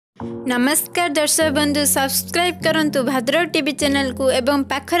नमस्कार दर्शक बंधु सब्सक्राइब करंतु भद्रक टीवी चैनल को एवं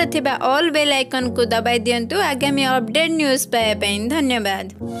पाखर थिबा ऑल बेल आइकन को दबाई दियंतु आगामी अपडेट न्यूज पाए ପାଇଁ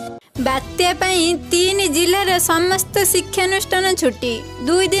धन्यवाद। बात्या ପାଇଁ 3 जिल्लार समस्त शिक्षानुष्ठान छुट्टी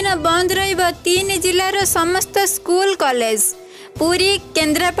 2 दिन बंद रहिबो 3 जिल्लार समस्त स्कूल कॉलेज। पुरी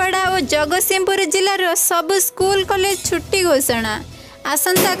केन्द्रापड़ा और जगतसिंहपुर जिल्लार सब स्कूल कॉलेज छुट्टी घोषणा।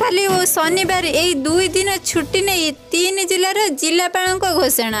 आसंता खाली और शनिवार यही 2 दिन छुट्टी नहीं 3 जिल्लार जिलापाल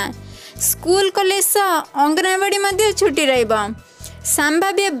घोषणा। स्कूल कॉलेज अंगनवाड़ी मध्य छुट्टी रहिबो।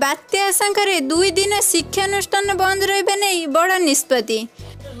 संभाव्य बात्या आशंका 2 दिन शिक्षानुष्ठान बंद रहिबा नहीं बड़ निष्पत्ति।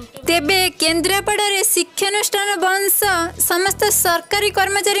 तेबे केन्द्रापड़ा शिक्षानुष्ठान बंद समस्त सरकारी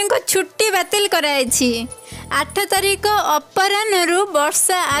कर्मचारी को छुट्टी बातिल कराई। 8 तारिख अपराह्न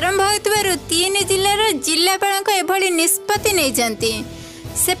वर्षा आरंभ हो 3 जिलार जिलापाल एभली निष्पत्ति नहीं।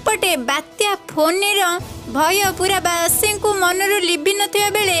 सेपटे बात्या फोनीर भय पूरा बासी को मनरू लिभि नथिबा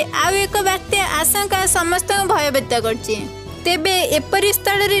बेले आउ एक बात्या आशंका समस्त भयभीत करछि। तेबे एपरि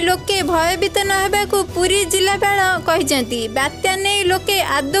स्थल लोके भयभीत न हेबाकू पुरी जिलापाल कहिसेंती। बात्या नहीं लोके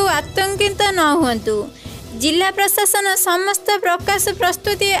आदौ आतंकित न हुअन्तु। जिला प्रशासन समस्त प्रकाश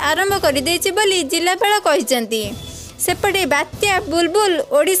प्रस्तुति आरंभ कर देछि बोली जिलापाल कहिसेंती। सेपटे बात्या बुलबुल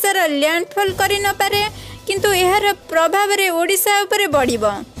ओडिशार लैंडफॉल करि न पारे किंतु एहार प्रभाव रे ओडिशा उपरे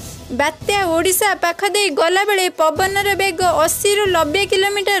बढ़िबो। बात्या ओडिशा पाख दे गला बेले पवनर बेग 80 रु 90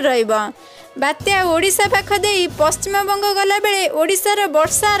 किलोमीटर रहिबो। बात्या ओडिशा पाख दे पश्चिम बंग गला बेले ओडिशार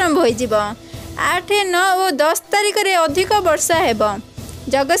वर्षा आरंभ हो जिवो। 8, 9 और 10 तारिख रे अधिक वर्षा हेबो।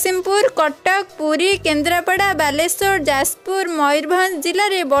 जगतसिंहपुर, कटक, पुरी, केन्द्रापड़ा, बालेश्वर, जाजपुर, मयूरभंज जिले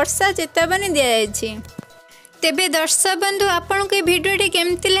में वर्षा चेतावनी दिखाई। तेबे दर्शक बंधु आपन को भिडियोटी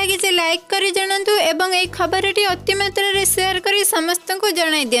केमती लगी लाइक करी जणातु एवं ए खबरटी अति मात्रा रे शेयर करी समस्त को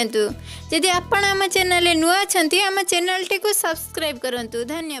जणाई दियंतु। यदि आपण आम चैनल नुआ छंती आम चैनल टी को सब्सक्राइब करंतु।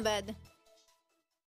 धन्यवाद।